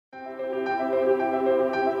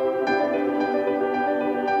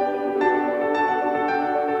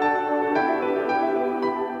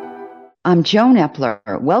I'm Joan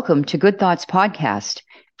Epler. Welcome to Good Thoughts Podcast.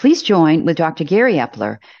 Please join with Dr. Gary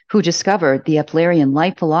Epler, who discovered the Eplerian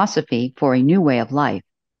life philosophy for a new way of life.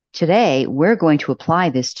 Today, we're going to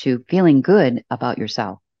apply this to feeling good about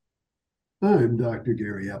yourself. I'm Dr.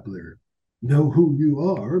 Gary Epler. Know who you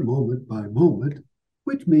are moment by moment,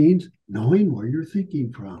 which means knowing where you're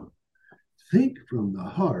thinking from. Think from the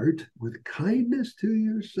heart with kindness to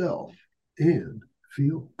yourself and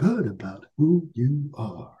feel good about who you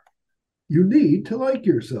are. You need to like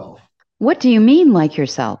yourself. What do you mean, like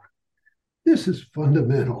yourself? This is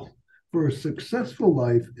fundamental for a successful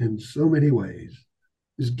life in so many ways.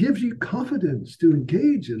 This gives you confidence to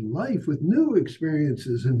engage in life with new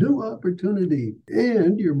experiences and new opportunity,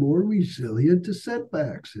 and you're more resilient to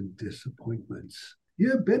setbacks and disappointments.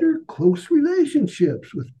 You have better close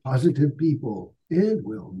relationships with positive people and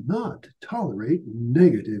will not tolerate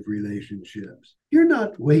negative relationships. You're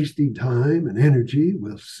not wasting time and energy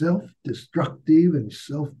with self-destructive and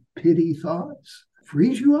self-pity thoughts.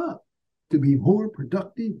 Frees you up to be more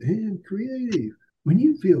productive and creative. When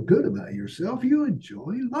you feel good about yourself, you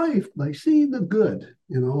enjoy life by seeing the good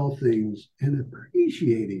in all things and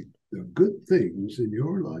appreciating the good things in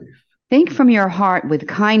your life. Think from your heart with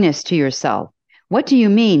kindness to yourself. What do you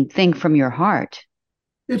mean, think from your heart?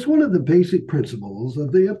 It's one of the basic principles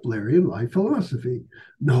of the Eplerian life philosophy.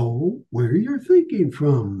 Know where you're thinking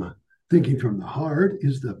from. Thinking from the heart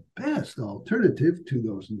is the best alternative to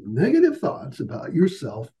those negative thoughts about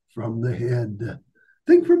yourself from the head.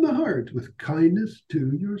 Think from the heart with kindness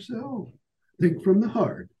to yourself. Think from the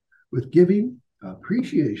heart with giving,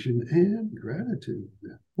 appreciation, and gratitude.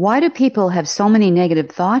 Why do people have so many negative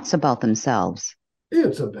thoughts about themselves?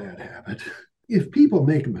 It's a bad habit. If people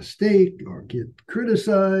make a mistake or get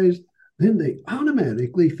criticized, then they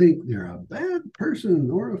automatically think they're a bad person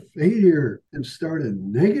or a failure and start a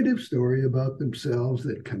negative story about themselves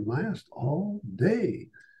that can last all day.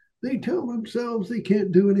 They tell themselves they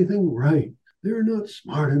can't do anything right. They're not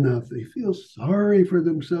smart enough. They feel sorry for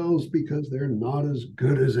themselves because they're not as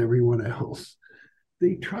good as everyone else.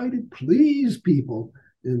 They try to please people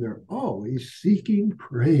and they're always seeking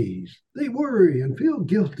praise. They worry and feel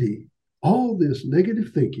guilty. All this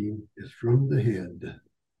negative thinking is from the head.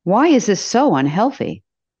 Why is this so unhealthy?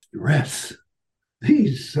 Stress.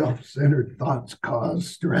 These self-centered thoughts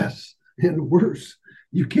cause stress. And worse,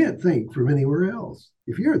 you can't think from anywhere else.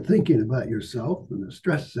 If you're thinking about yourself in the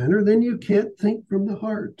stress center, then you can't think from the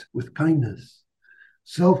heart with kindness.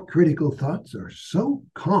 Self-critical thoughts are so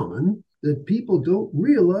common that people don't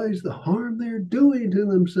realize the harm they're doing to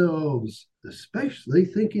themselves, especially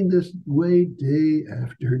thinking this way day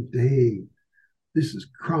after day. This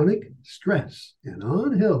is chronic stress and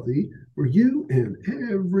unhealthy for you and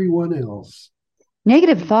everyone else.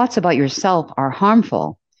 Negative thoughts about yourself are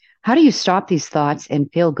harmful. How do you stop these thoughts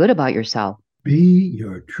and feel good about yourself? Be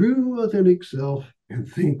your true, authentic self and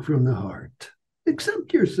think from the heart.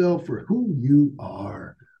 Accept yourself for who you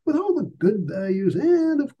are, with all the good values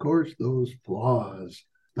and, of course, those flaws.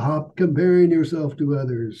 Stop comparing yourself to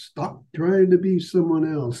others. Stop trying to be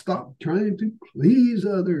someone else. Stop trying to please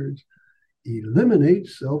others. Eliminate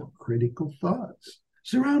self-critical thoughts.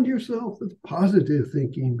 Surround yourself with positive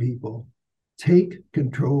thinking people. Take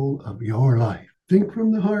control of your life. Think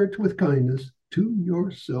from the heart with kindness to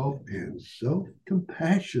yourself and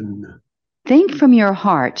self-compassion. Think from your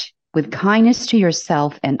heart with kindness to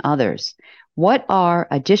yourself and others. What are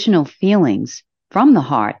additional feelings from the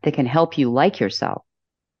heart that can help you like yourself?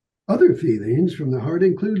 Other feelings from the heart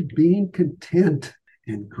include being content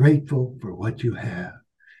and grateful for what you have,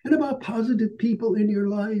 and about positive people in your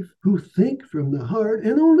life who think from the heart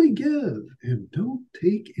and only give and don't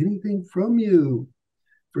take anything from you.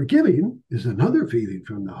 Forgiving is another feeling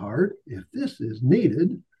from the heart. If this is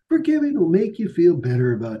needed, forgiving will make you feel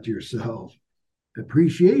better about yourself.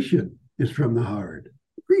 Appreciation is from the heart.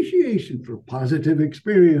 Appreciation for positive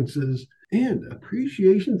experiences and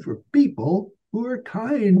appreciation for people who are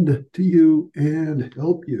kind to you and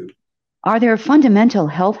help you. Are there fundamental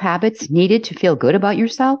health habits needed to feel good about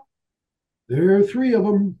yourself? There are 3 of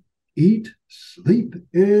them: eat, sleep,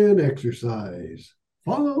 and exercise.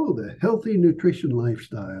 Follow the healthy nutrition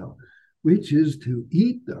lifestyle, which is to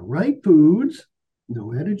eat the right foods,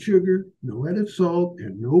 no added sugar, no added salt,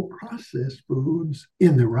 and no processed foods,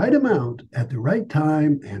 in the right amount at the right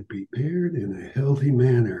time and prepared in a healthy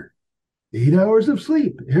manner. 8 hours of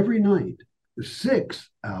sleep every night, 6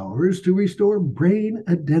 hours to restore brain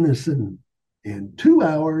adenosine, and 2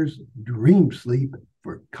 hours dream sleep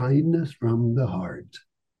for kindness from the heart.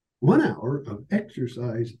 1 hour of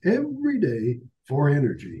exercise every day for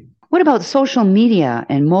energy. What about social media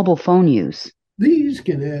and mobile phone use? These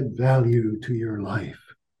can add value to your life.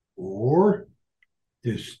 Or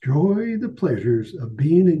destroy the pleasures of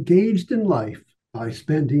being engaged in life by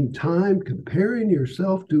spending time comparing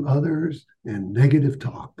yourself to others and negative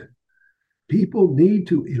talk. People need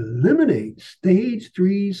to eliminate stage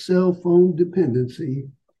 3 cell phone dependency,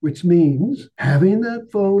 which means having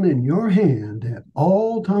that phone in your hand at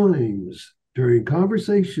all times during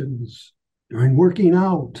conversations, during working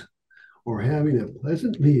out, or having a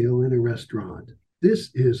pleasant meal in a restaurant.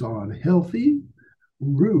 This is unhealthy,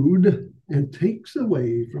 rude, and takes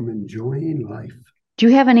away from enjoying life. Do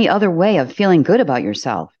you have any other way of feeling good about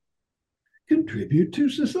yourself? Contribute to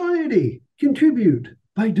society. Contribute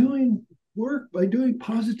by doing work, by doing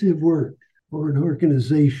positive work for an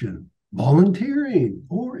organization, volunteering,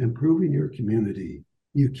 or improving your community.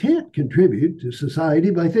 You can't contribute to society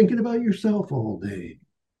by thinking about yourself all day.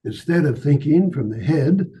 Instead of thinking from the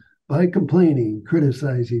head by complaining,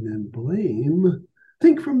 criticizing, and blame,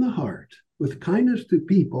 think from the heart with kindness to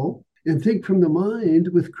people, and think from the mind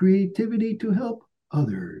with creativity to help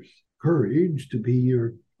others, courage to be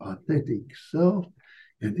your authentic self,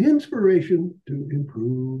 and inspiration to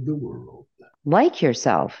improve the world. Like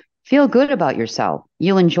yourself. Feel good about yourself.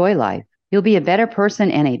 You'll enjoy life. You'll be a better person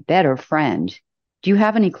and a better friend. Do you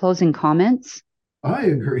have any closing comments? I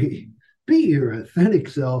agree. Be your authentic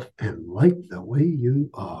self and like the way you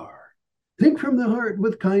are. Think from the heart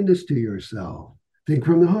with kindness to yourself. Think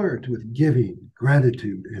from the heart with giving,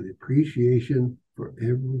 gratitude, and appreciation for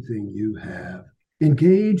everything you have.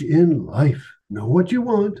 Engage in life. Know what you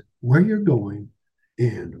want, where you're going,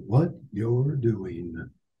 and what you're doing.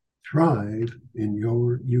 Thrive in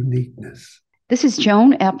your uniqueness. This is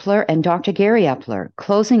Joan Epler and Dr. Gary Epler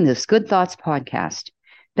closing this Good Thoughts podcast.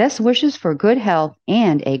 Best wishes for good health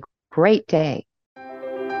and a great day.